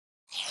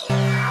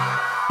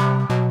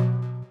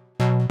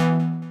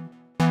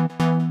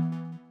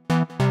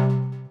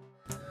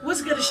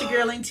What's good? It's your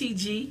girl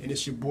NTG. And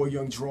it's your boy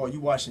Young Draw. You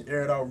watching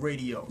Air It Out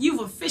Radio. You've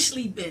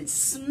officially been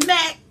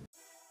smacked.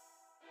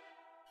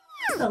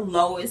 The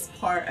lowest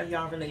part of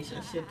y'all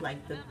relationship, like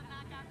the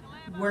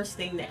worst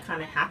thing that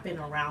kind of happened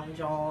around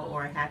y'all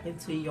or happened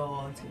to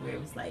y'all to where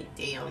it was like,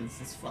 damn, this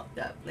is fucked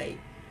up, like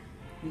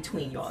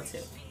between y'all two.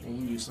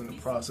 When we was in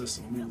the process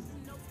of moving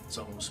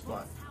to our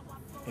spot,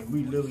 and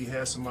we literally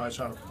had somebody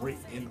try to break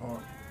in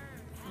our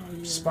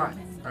spot.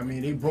 I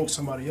mean, they broke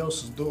somebody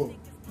else's door,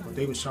 but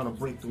they was trying to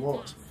break the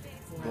walls.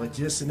 But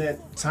just in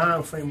that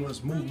time frame of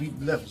us moving,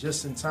 we left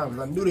just in time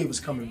because I knew they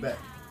was coming back.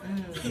 I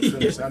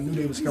knew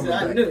they was coming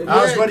back.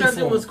 I was ready for because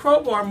it was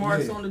crowbar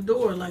marks on the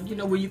door, like, you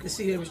know, where you could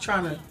see they was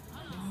trying to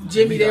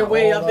jimmy their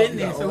way up in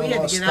there. So we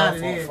had to get out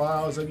of there.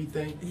 Files,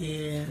 everything.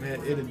 Yeah, man,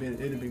 it'd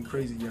have been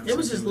crazy. It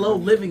was just low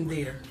living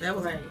there. That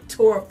was like a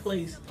tore up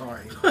place. All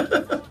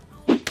right.